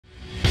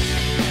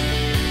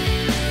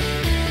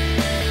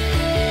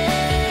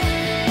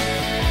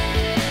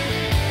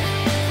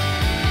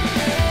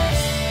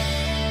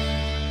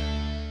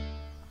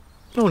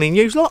Morning,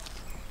 news lot.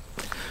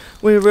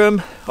 We're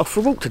off for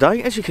a walk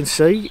today. As you can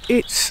see,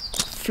 it's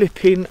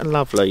flipping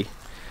lovely.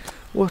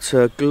 What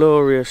a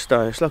glorious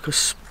day. It's like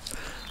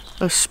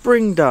a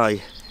spring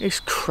day. It's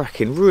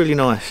cracking, really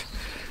nice.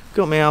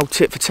 Got my old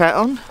tit for tat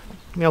on,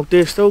 my old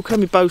deer stalker,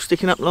 my bow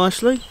sticking up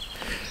nicely.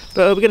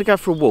 But we're going to go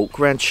for a walk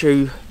around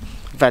Chew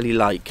Valley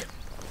Lake.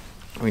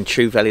 We're in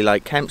Chew Valley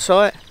Lake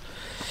campsite,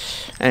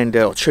 and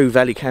Chew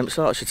Valley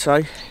campsite I should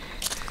say.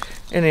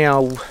 In the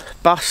old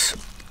bus,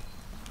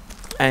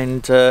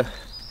 and got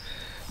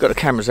the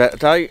cameras out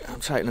today. I'm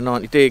taking the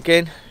 90D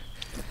again.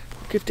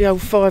 Give the old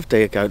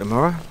 5D a go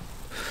tomorrow.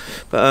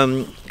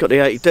 But got the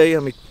 80D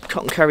and my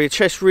cotton carrier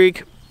chest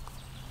rig,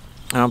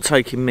 and I'm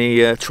taking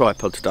my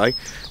tripod today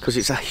because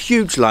it's a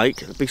huge lake.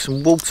 There'll be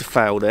some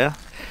waterfowl there,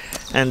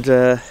 and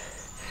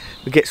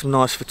we get some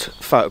nice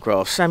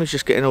photographs. Sammy's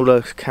just getting all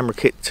the camera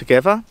kit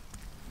together,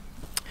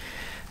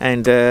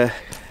 and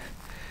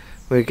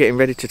we're getting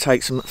ready to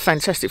take some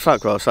fantastic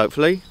photographs,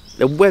 hopefully.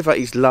 The weather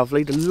is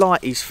lovely, the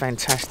light is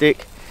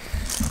fantastic,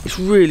 it's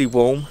really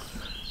warm.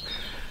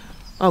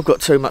 I've got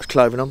too much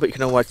clothing on, but you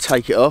can always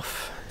take it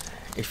off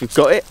if you've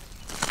got it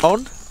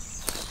on.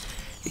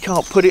 You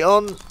can't put it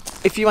on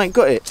if you ain't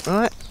got it,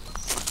 right?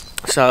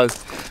 So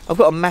I've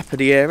got a map of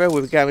the area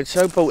we're going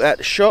to, bought out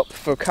the shop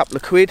for a couple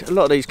of quid. A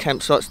lot of these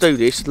campsites do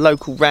this,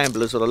 local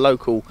ramblers or the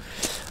local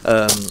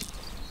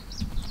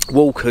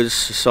walkers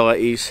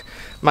societies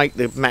make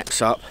the maps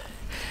up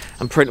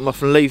and print them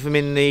off and leave them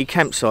in the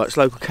campsites,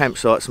 local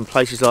campsites and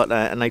places like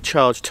that, and they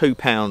charge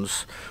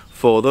 £2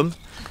 for them,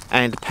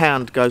 and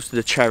 £1 goes to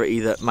the charity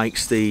that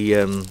makes the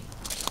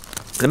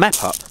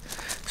map up.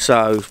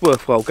 So it's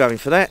worthwhile going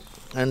for that,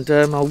 and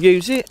I'll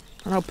use it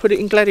and I'll put it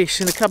in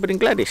Gladys, in the cupboard in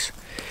Gladys.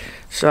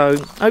 So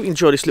I hope you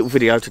enjoy this little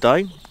video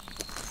today.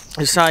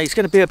 As I say, it's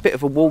going to be a bit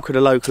of a walk in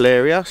the local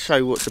area, show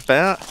you what it's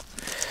about,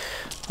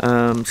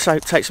 so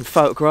take some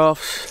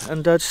photographs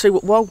and see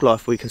what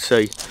wildlife we can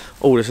see.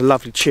 Oh, there's a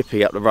lovely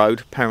chippy up the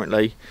road,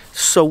 apparently.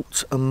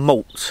 Salt and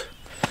Malt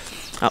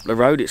up the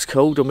road it's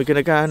called, and we're going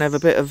to go and have a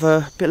bit of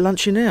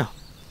lunch in there.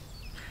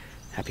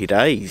 Happy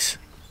days.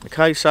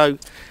 Okay, so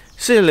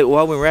see you in a little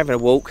while when we're having a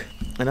walk,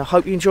 and I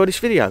hope you enjoy this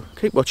video.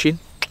 Keep watching.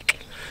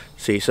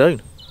 See you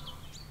soon.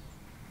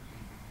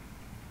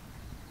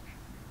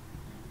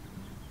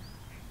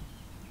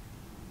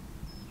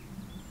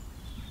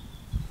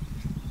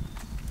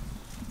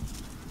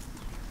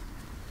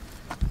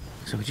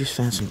 So we just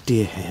found some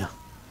deer hair.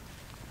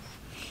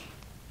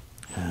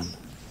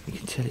 You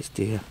can tell it's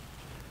deer.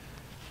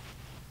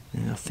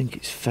 Now I think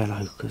it's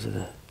fallow because of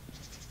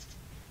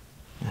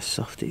how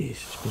soft it is.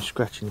 It's been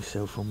scratching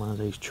itself on one of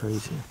these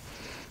trees here.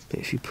 But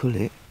if you pull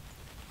it,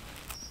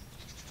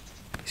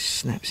 it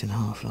snaps in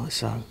half like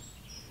so.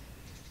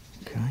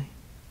 Okay.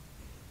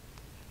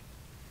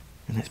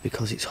 And that's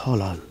because it's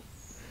hollow,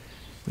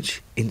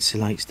 which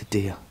insulates the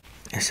deer.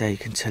 That's how you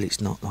can tell it's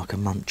not like a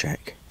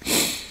muntjac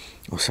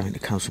or something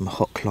that comes from a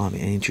hot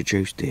climate and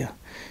introduced deer,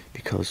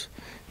 because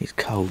it's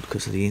cold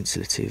because of the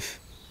insulative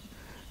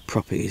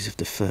properties of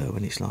the fur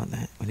when it's like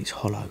that, when it's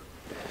hollow.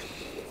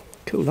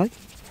 Cool, eh?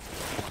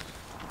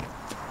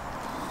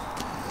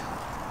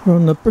 We're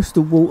on the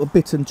Bristol Water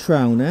Bitton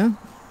Trail now.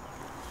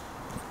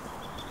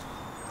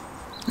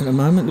 At the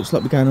moment, looks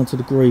like we're going onto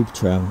the Grebe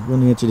Trail. We're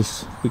on the edge of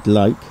this big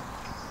lake.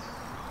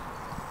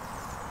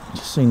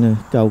 Just seen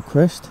a gold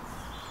crest.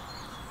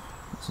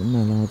 There's some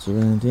mallards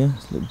around here.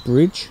 It's a little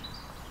bridge.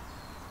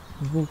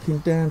 We're walking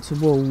down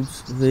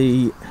towards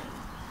the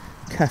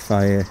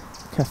cafe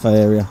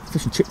area,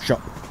 fish and chip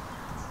shop.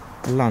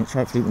 For lunch,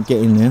 hopefully we can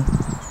get in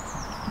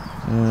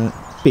there.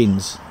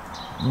 Bins.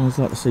 I always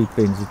like to see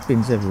bins. There's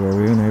bins everywhere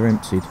here and they're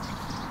emptied.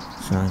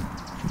 So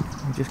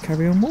we just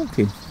carry on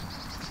walking.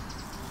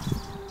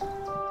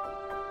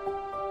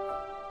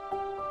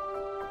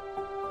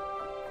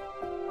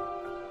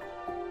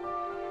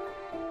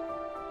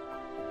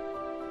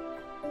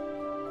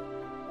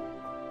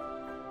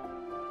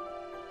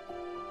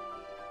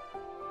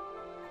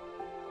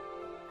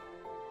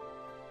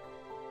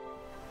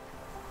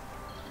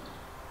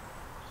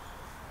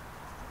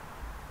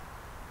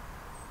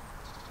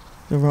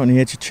 We're right on the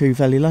edge of Chew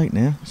Valley Lake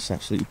now. It's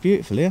absolutely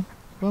beautiful here.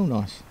 Well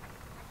nice.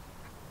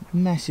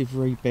 Massive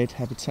reed bed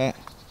habitat.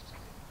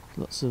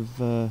 Lots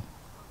of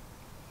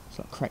it's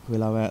like crack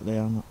willow out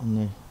there on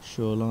the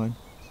shoreline.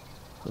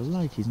 The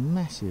lake is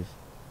massive.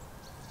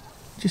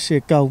 Just see a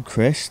gold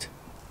crest.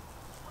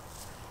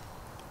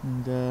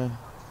 And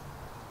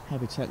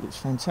habitat looks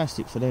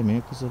fantastic for them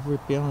here, because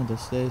right behind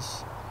us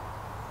there's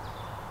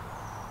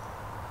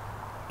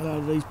a load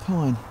of these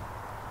pine.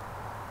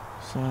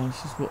 So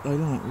this is what they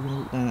like. We're going to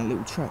walk down that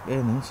little track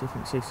there now, see if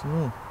we can see some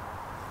more.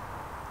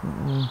 But,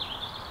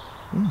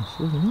 yeah, it's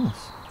really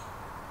nice.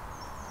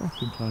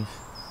 Cracking place.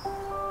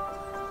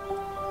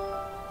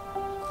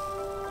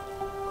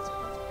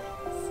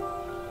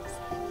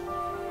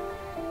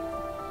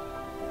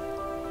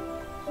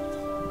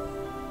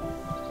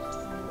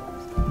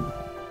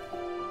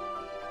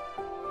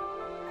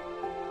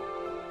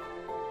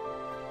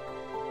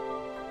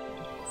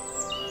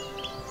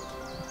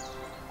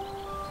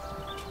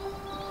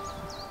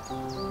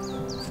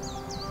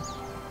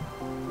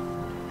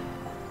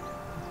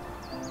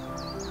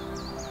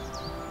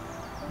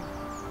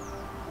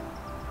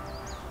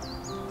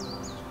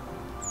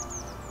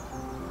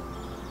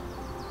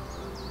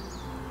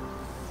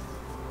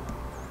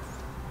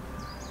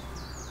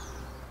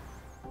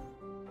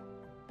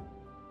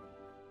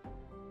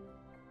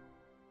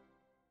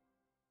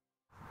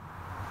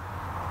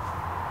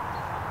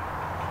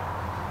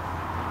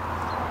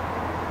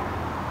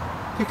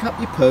 pick up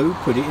your poo,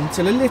 put it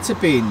into the litter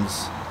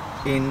bins.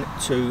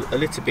 Into a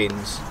litter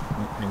bins.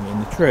 Hang it in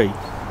the tree.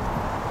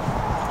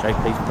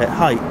 JP's pet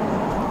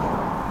hate.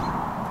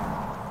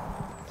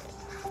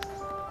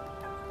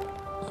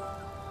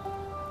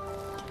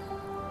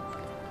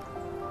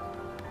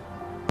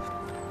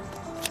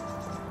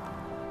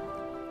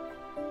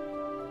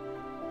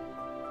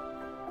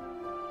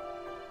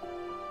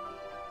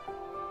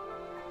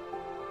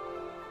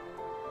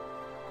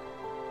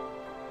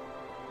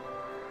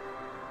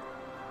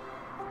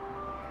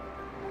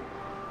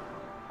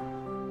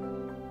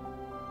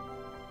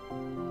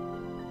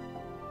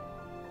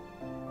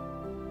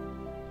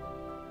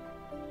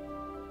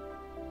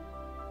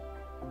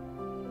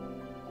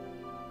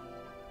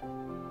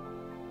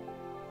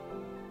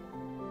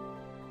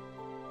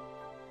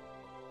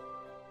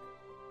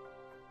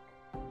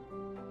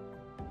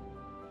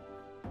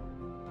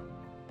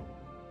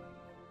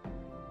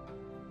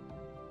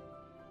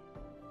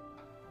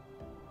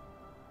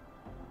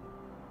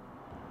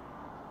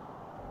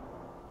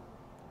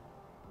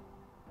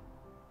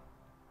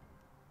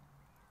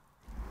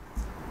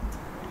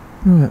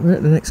 Right, we're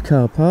at the next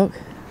car park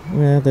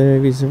where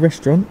there is a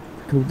restaurant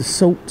called the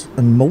Salt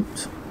and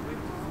Malt.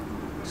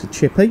 It's a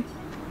chippy.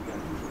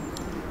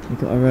 We've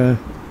got our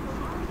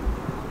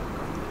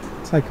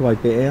takeaway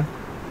bit here.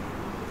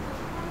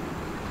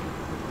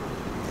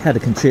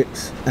 Haddock and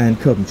chips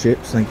and cod and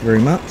chips, thank you very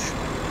much.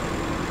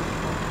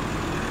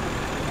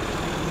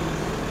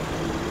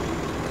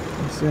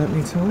 That's the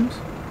opening times.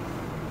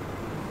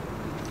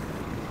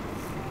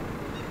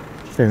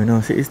 Very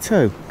nice it is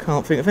too.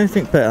 Can't think of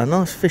anything better.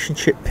 Nice fish and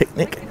chip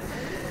picnic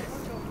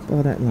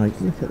by that lake.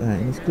 Look at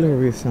that in this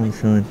glorious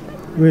sunshine.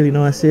 Really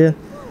nice here.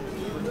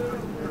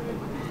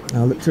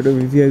 I looked at the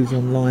reviews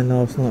online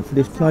last night for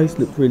this place.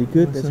 Looked really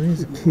good. So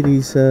there's a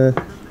kiddies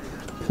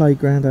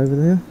playground over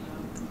there.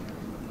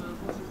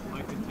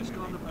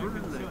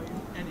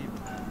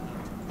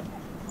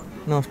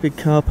 Nice big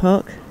car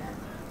park.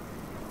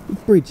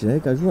 Big bridge there,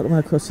 goes right the way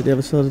across to the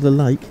other side of the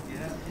lake.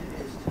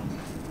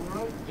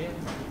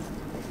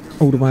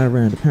 All the way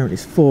around. Apparently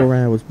it's 4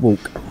 hours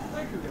walk.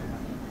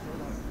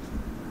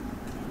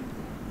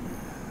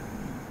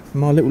 For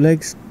my little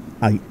legs,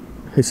 8.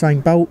 Hussein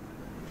Bolt,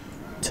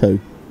 2.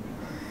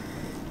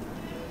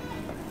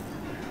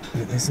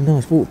 There's some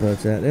nice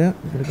waterbirds out there.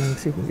 We're going to go and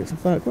see if we can get some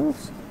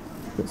photographs.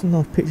 Got some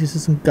nice pictures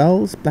of some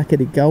gulls,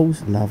 black-headed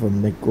gulls. Love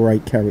them, they're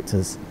great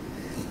characters.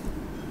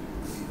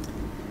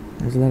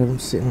 There's a lot of them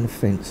sitting on a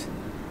fence.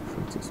 So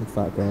we'll take some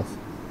photographs.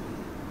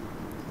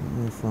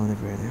 They're flying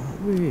everywhere now.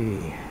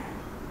 Whee!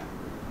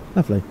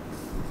 Lovely.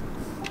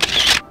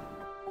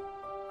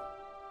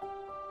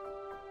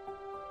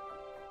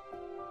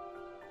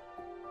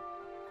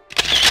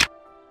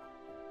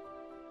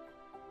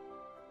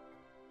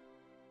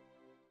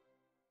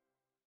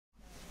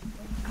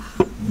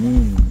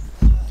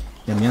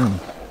 Yum yum.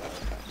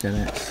 So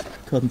that's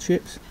cod and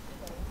chips.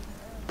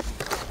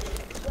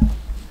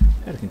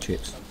 Haddock and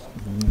chips.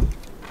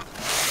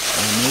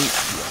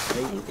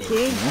 Thank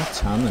you.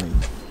 Tummy.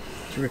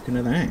 What do you reckon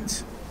of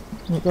that?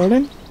 What,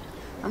 darling?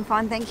 I'm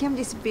fine, thank you. I'm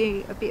just a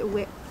bit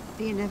wet,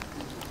 being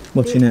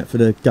watching out for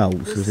the gulls,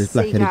 because there's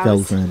black-headed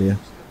gulls around here.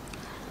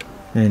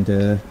 And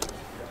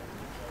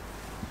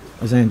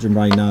as Andrew and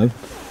Ray know,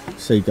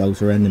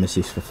 seagulls are our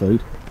nemesis for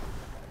food.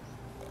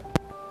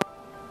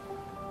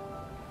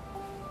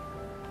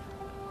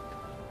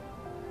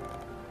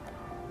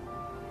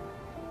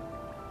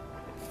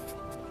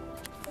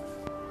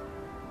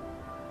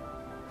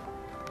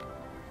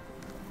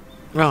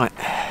 Right,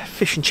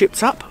 fish and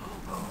chips up.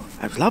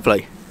 That was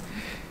lovely.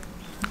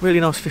 Really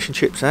nice fish and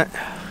chips that.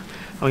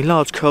 I mean,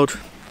 large cod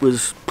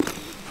was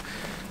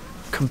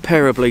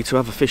comparably to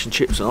other fish and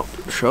chips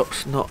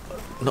shops, not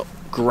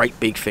great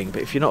big thing,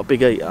 but if you're not a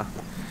big eater,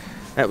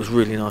 that was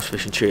really nice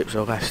fish and chips,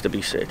 that has to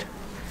be said.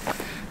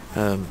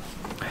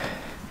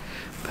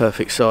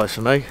 Perfect size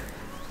for me,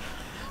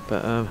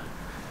 but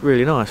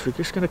really nice. We're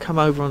just going to come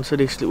over onto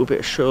this little bit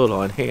of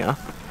shoreline here,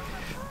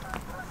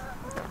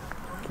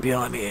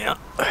 behind me here.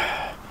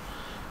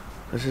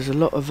 There's a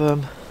lot of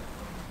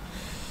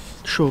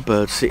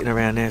shorebirds sitting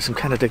around there, some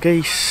Canada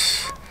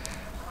geese,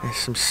 there's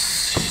some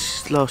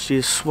last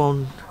year's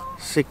swan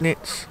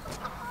cygnets,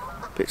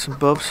 bits and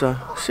bobs, so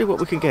see what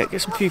we can get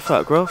some few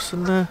photographs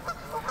and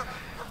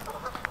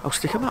I'll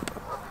stick them up.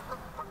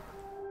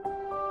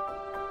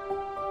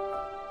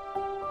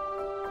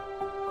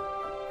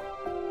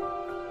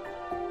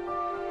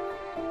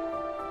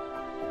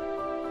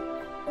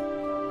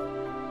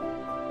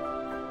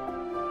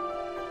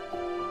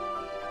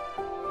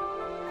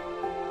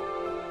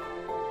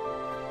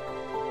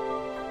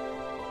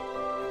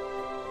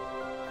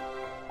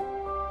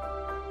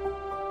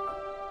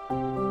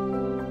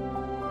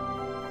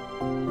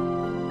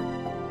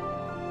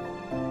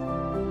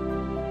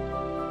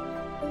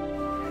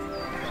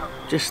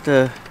 Just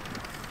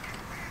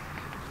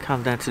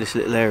come down to this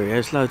little area.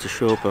 There's loads of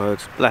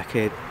shorebirds,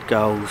 blackhead,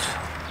 gulls,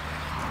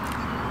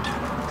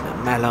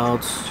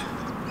 mallards,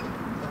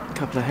 a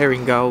couple of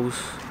herring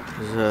gulls,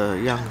 there's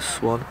a young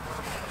swan.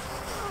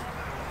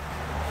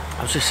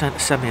 I was just saying to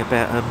Sammy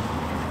about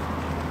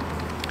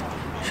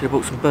should have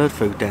brought some bird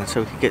food down so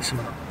we could get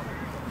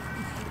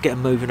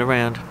them moving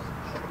around,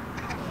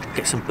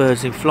 get some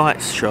birds in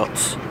flight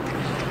shots.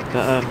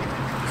 But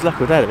there's luck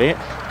with that a bit.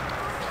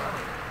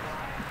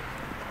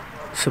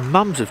 Some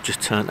mums have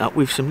just turned up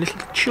with some little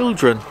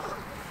children,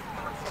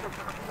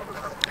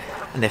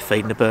 and they're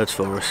feeding the birds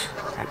for us.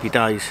 Happy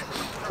days.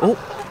 Oh,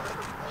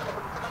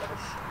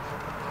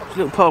 there's a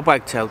little pile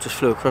wagtail just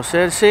flew across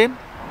there. See him?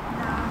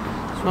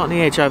 It's right on the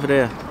edge over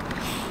there.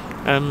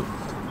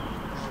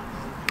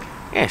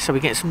 Yeah, so we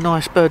get some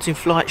nice birds in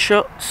flight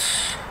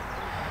shots,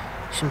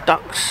 some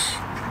ducks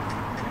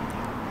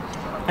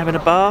having a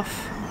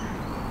bath,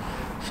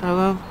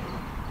 so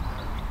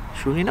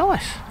it's really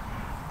nice.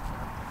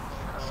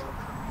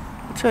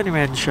 I'll turn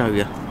around and show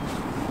you.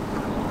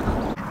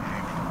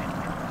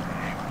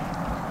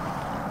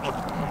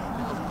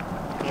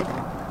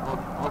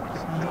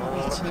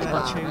 So, two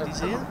attitudes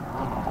here,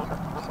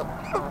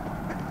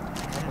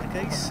 and a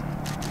geese.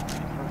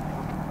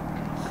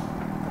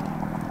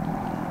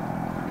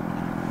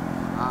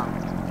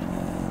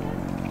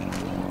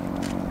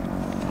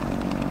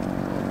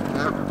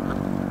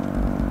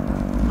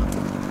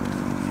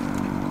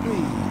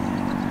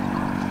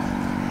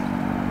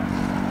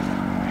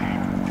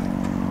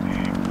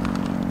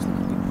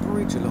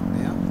 Along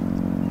now.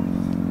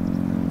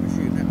 I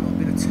presume that might have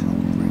been a toll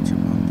bridge at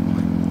one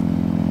point.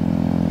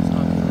 It's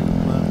like a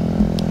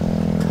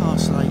little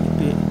car-slated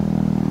bit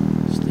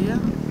just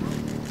there.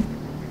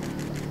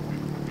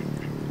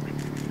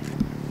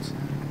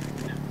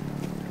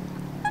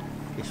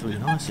 It's really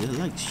nice here. The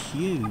lake's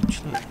huge.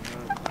 Look,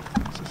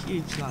 it's a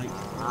huge lake.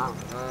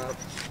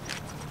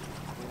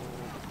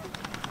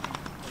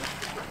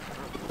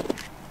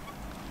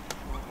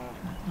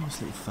 Nice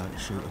little photo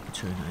shoot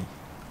opportunity.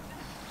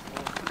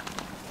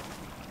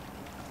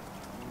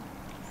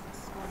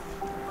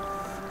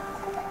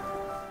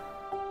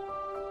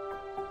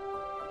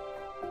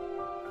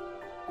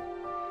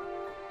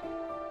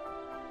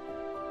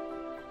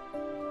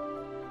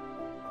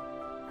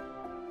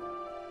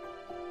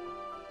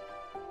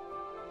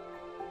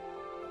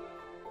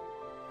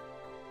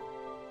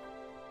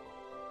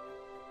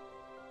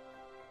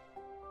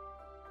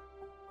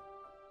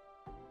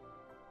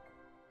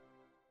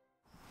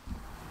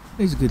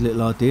 These are good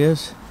little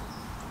ideas.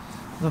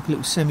 Like a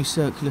little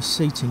semicircular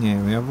seating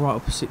area right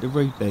opposite the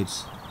reed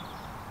beds.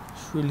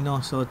 It's a really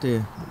nice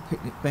idea. Little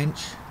picnic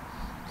bench,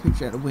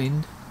 keeps you out of the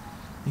wind.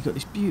 You've got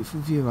this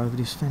beautiful view over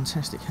this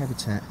fantastic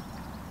habitat.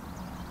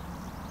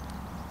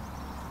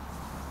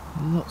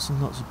 Lots and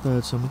lots of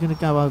birds on. We're going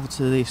to go over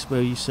to this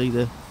where you see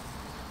where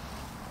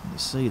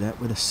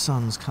the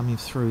sun's coming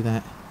through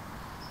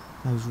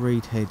those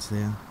reed heads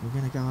there. We're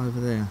going to go over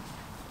there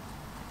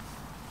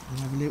and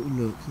have a little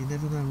look. You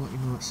never know what you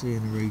might see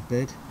in a reed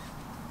bed.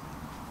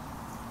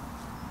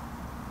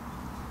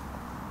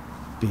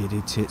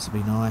 Bearded tits would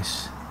be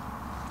nice.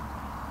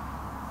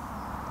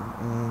 But,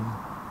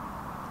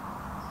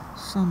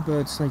 some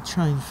birds, they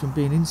change from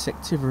being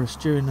insectivorous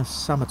during the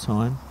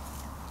summertime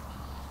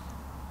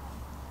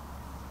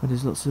when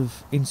there's lots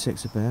of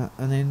insects about,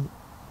 and then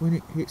when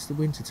it hits the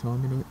winter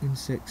time and the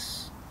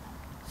insects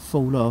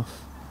fall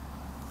off,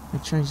 they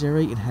change their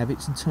eating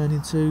habits and turn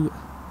into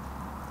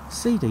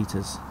seed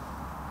eaters.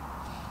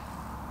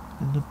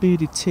 And the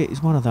bearded tit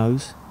is one of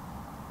those.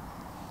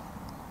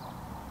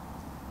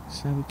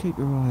 So we keep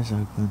your eyes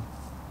open.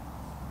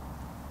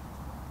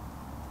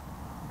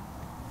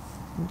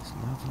 Looks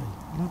lovely,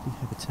 lovely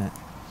habitat.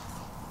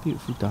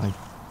 Beautiful day.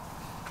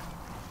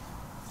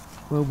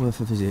 Well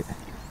worth a visit.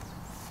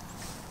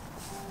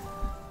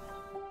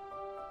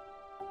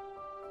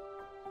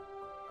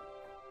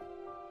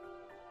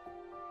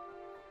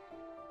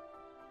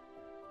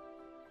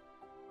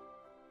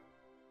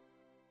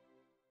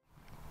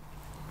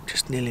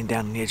 Just kneeling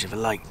down on the edge of a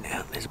lake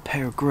now. There's a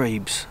pair of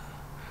grebes,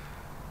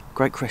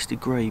 great crested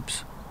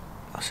grebes.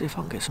 I'll see if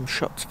I can get some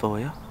shots for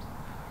you.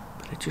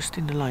 But they're just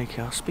in the lake.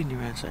 I'll spin you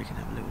around so you can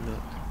have a little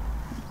look.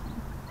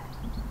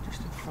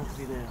 Just in front of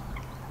you there.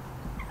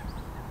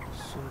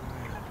 Swing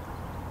around.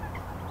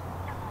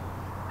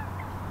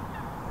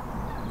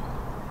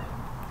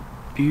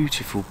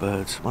 Beautiful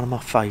birds. One of my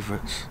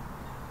favourites.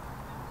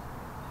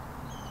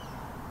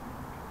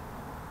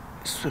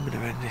 Swimming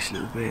around this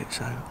little bit,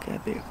 so I'll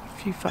get a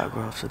few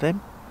photographs of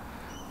them.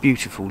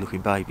 Beautiful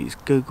looking babies.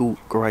 Google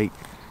great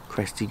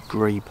crested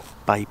grebe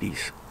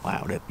babies.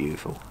 Wow, they're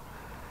beautiful.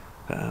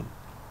 I'll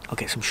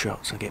get some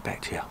shots. I'll get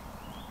back to you.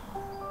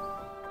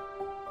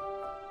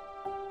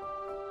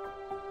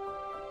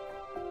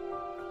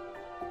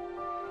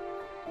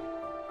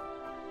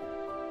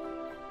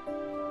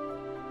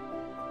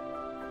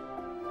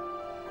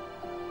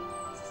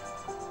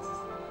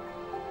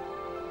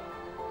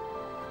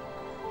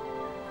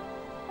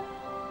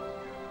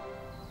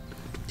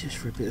 Just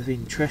for a bit of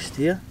interest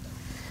here,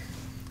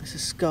 it's a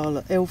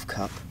scarlet elf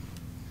cup.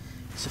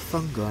 It's a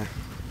fungi.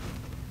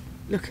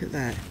 Look at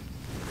that.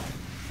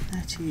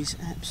 That is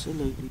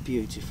absolutely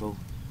beautiful.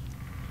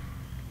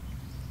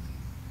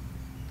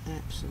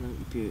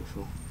 Absolutely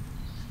beautiful.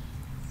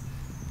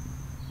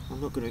 I'm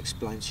not going to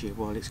explain to you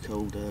why it's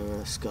called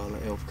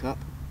Scarlet Elf Cup,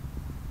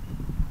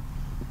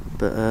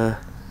 but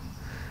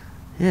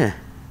yeah.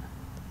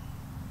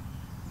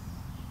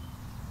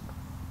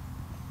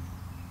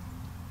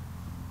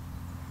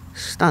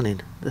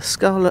 Stunning. The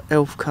Scarlet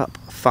Elf Cup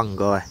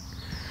fungi.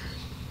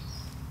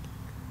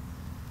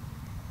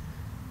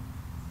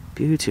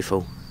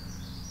 Beautiful.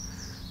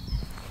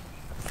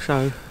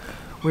 So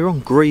we're on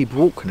Grebe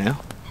Walk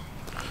now,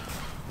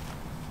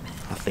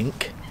 I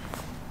think.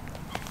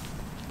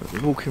 But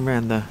we're walking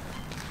around the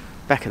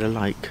back of the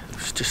lake.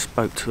 Just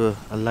spoke to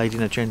a lady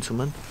and a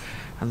gentleman,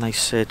 and they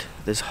said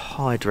there's a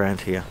hide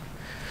round here.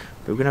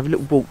 But we're going to have a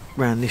little walk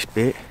round this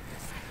bit,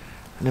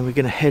 and then we're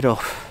going to head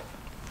off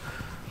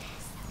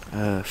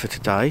for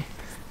today,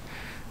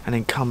 and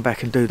then come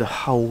back and do the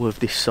whole of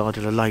this side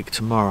of the lake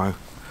tomorrow.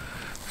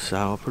 So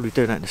I'll probably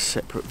do that in a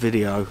separate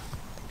video.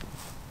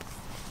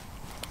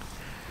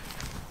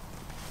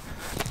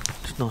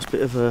 Just a nice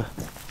bit of a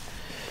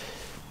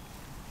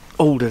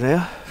order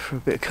there for a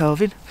bit of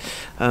carving.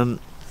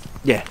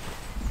 Yeah,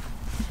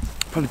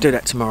 probably do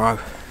that tomorrow.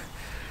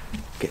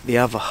 Get the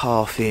other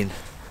half in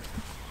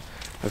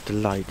of the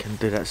lake and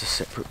do that as a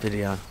separate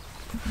video.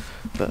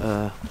 But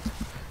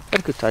had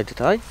a good day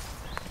today.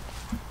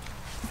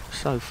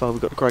 So far we've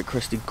got the great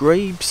crested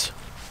grebes,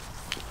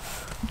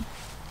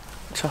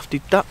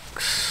 tufted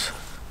ducks,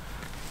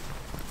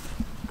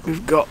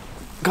 we've got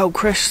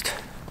goldcrest,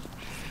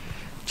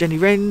 jenny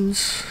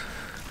wrens,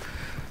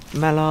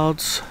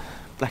 mallards,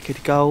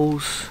 black-headed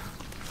gulls,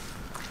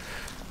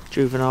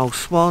 juvenile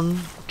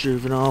swan,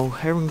 juvenile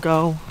herring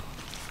gull.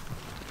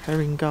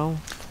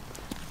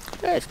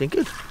 Yeah, it's been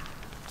good.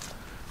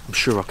 I'm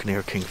sure I can hear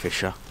a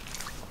kingfisher.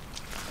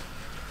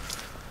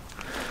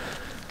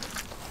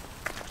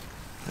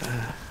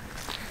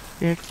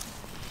 Yeah,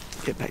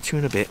 get back to you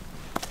in a bit.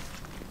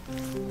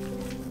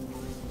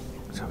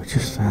 So we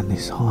just found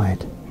this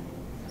hide.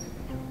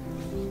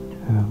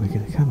 We're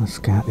going to come and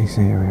scout this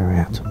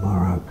area out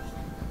tomorrow.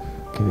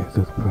 Give it a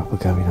good proper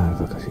going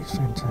over because it's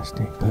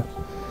fantastic. But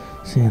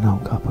see an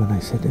old couple and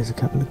they said there's a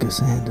couple of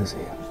goosanders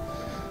here,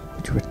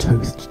 which are a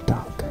toothed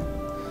duck,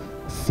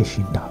 a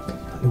fishing duck,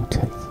 little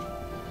teeth.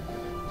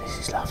 This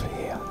is lovely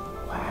here.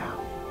 Wow.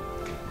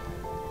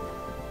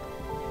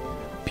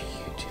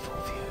 Beautiful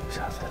views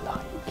of the lake.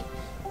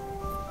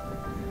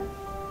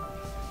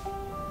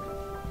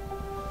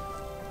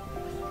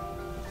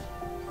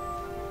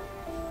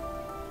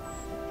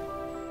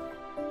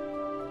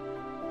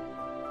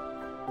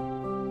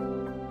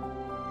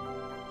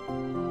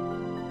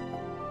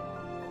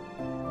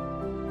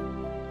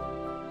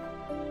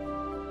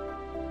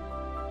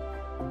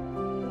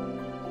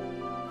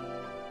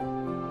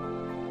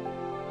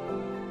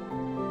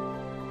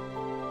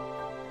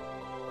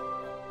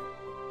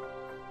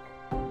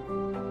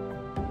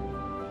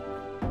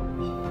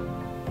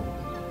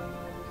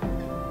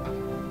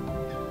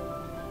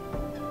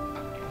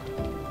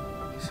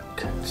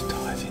 Let's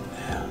dive in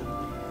now.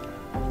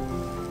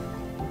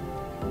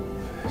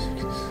 As you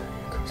can see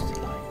across the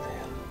lake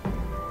there.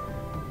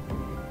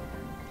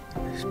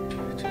 This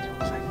beautiful,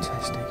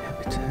 fantastic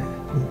habitat,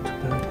 water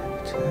bird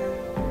habitat.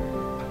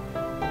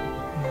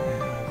 Yeah,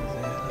 over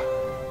there.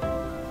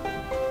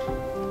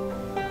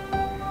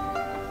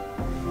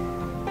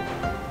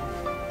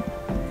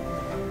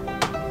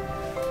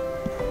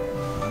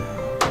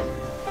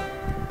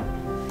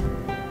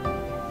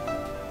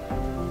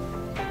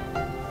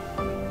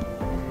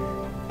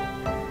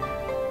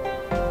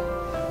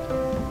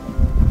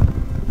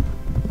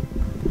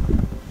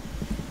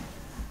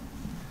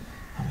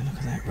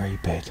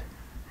 Bed.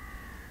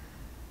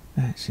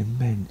 That's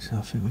immense.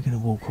 I think we're going to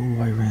walk all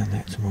the way around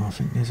that tomorrow. I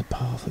think there's a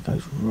path that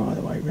goes right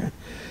the way around.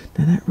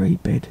 Now that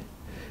reed bed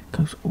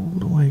goes all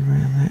the way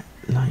around that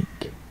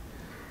lake,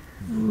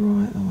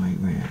 right the way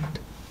round,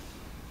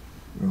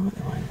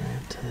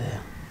 to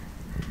there,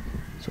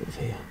 sort of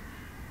here,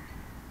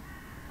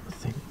 I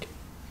think.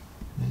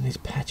 And then there's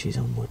patches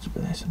onwards,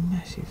 but that's a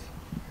massive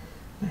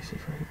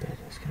reed bed.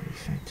 That's going to be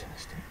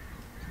fantastic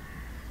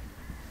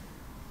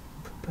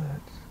for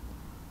birds.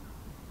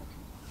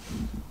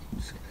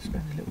 Just going to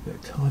spend a little bit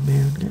of time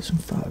here and get some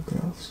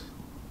photographs.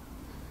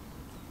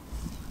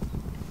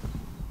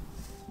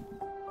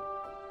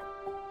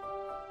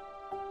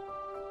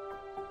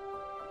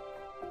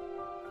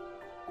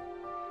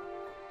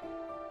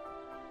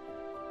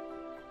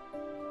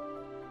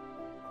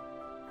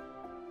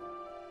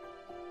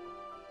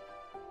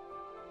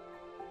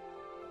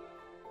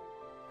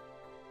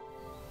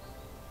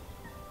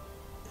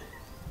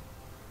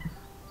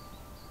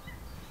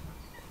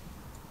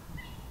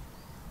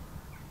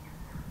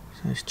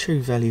 So it's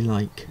True Valley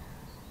Lake.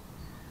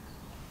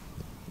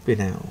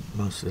 Been out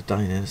most of the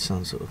day now, the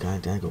sun's sort of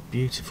going down, got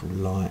beautiful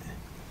light.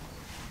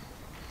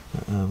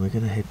 But, we're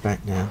going to head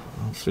back now.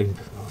 I'll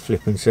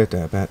flip and said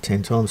that about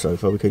 10 times so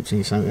far, we keep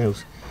seeing something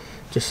else.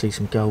 Just see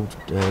some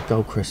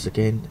goldcrest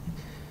again.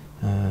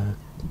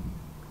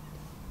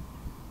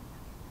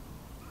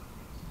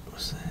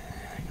 What's that?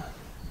 Hang on.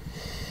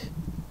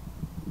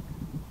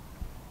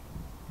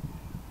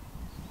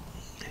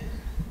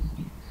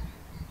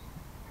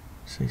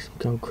 See some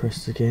gold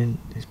crests again.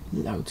 There's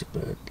loads of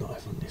bird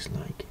life on this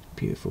lake.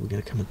 Beautiful. We're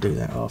going to come and do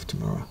that after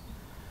tomorrow.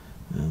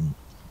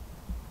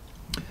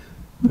 But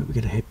we're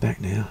going to head back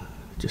now.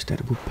 Just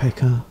had a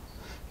woodpecker.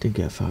 Didn't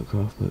get a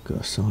photograph, but got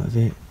a sight of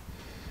it.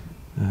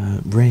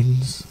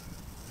 Wrens.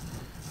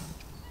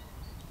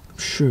 I'm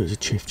sure it's a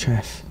chiff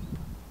chaff.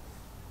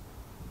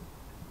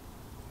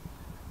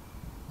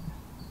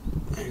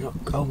 We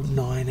got golden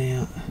eye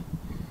out.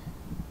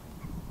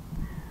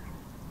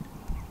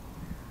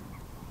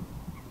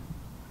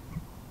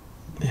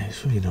 Yeah,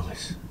 it's really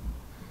nice.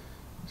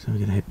 So we're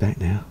going to head back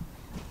now.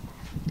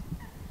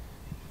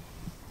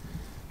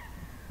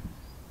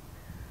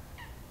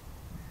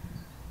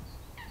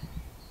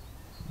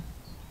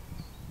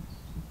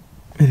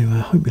 Anyway, I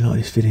hope you like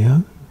this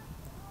video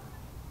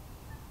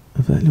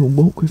of that little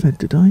walk we've had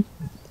today,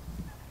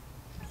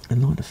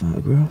 and like the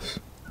photographs.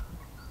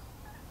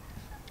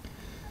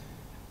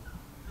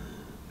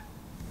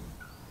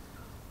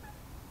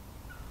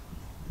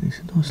 It's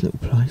a nice little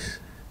place,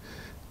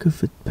 good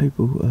for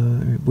people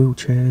in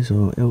wheelchairs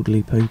or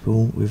elderly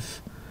people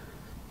with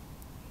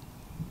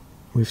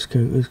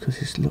scooters, because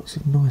there's lots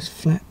of nice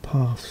flat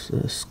paths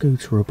that are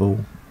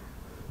scooterable.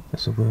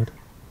 That's a word.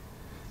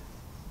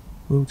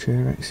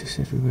 Wheelchair access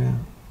everywhere.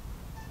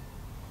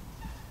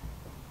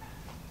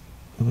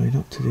 I mean,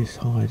 up to this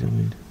hide, I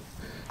mean,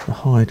 the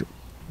hide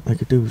they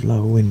could do with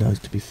lower windows,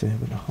 to be fair,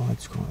 but the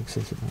hide's quite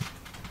accessible.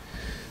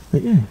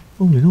 But yeah,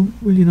 all in all,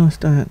 really nice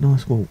day out,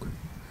 nice walk.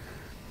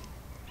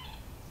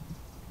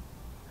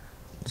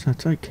 So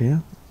take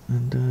care,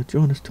 and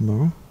join us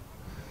tomorrow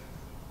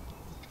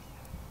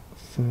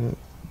for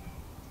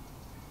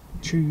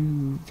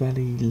Chew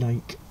Valley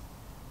Lake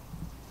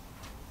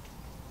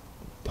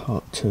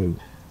Part 2.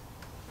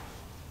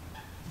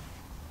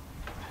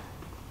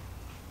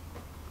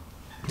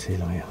 See you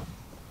later.